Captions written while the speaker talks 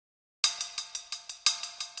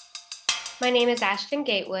My name is Ashton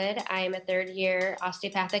Gatewood. I am a third-year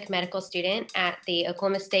osteopathic medical student at the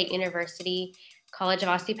Oklahoma State University College of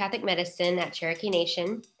Osteopathic Medicine at Cherokee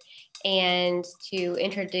Nation. And to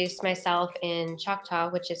introduce myself in Choctaw,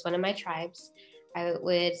 which is one of my tribes, I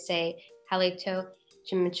would say Halito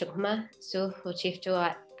Chimichukma Su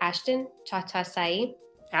Huchiftu Ashton Choctaw Sai.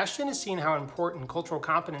 Ashton has seen how important cultural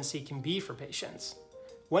competency can be for patients.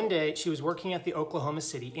 One day, she was working at the Oklahoma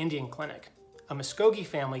City Indian Clinic. A Muskogee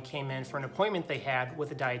family came in for an appointment they had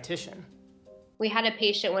with a dietitian. We had a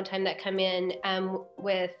patient one time that come in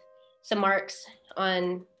with some marks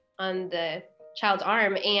on the child's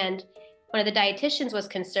arm, and one of the dietitians was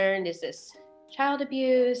concerned, is this child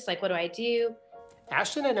abuse? Like, what do I do?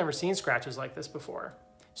 Ashton had never seen scratches like this before,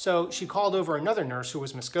 so she called over another nurse who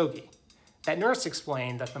was Muskogee. That nurse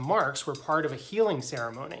explained that the marks were part of a healing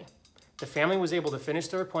ceremony. The family was able to finish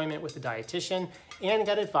their appointment with the dietitian and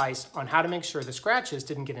got advice on how to make sure the scratches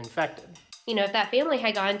didn't get infected. You know, if that family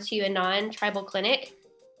had gone to a non-tribal clinic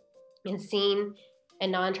and seen a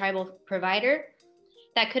non-tribal provider,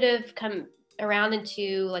 that could have come around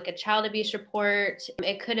into like a child abuse report.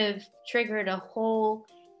 It could have triggered a whole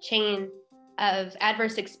chain of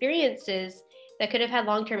adverse experiences that could have had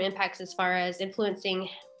long-term impacts as far as influencing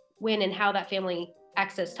when and how that family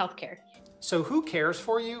accessed healthcare. So who cares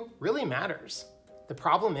for you really matters. The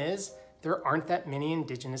problem is, there aren't that many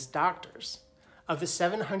Indigenous doctors. Of the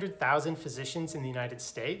 700,000 physicians in the United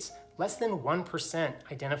States, less than 1%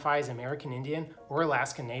 identify as American Indian or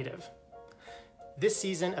Alaska Native. This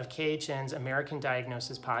season of KHN's American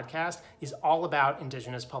Diagnosis podcast is all about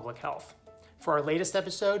Indigenous public health. For our latest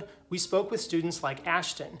episode, we spoke with students like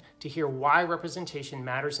Ashton to hear why representation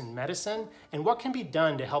matters in medicine and what can be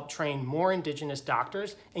done to help train more Indigenous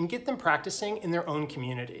doctors and get them practicing in their own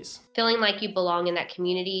communities. Feeling like you belong in that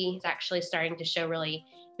community is actually starting to show really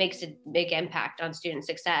makes a big impact on student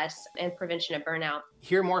success and prevention of burnout.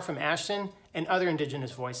 Hear more from Ashton and other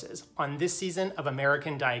Indigenous voices on this season of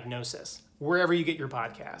American Diagnosis, wherever you get your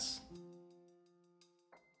podcasts.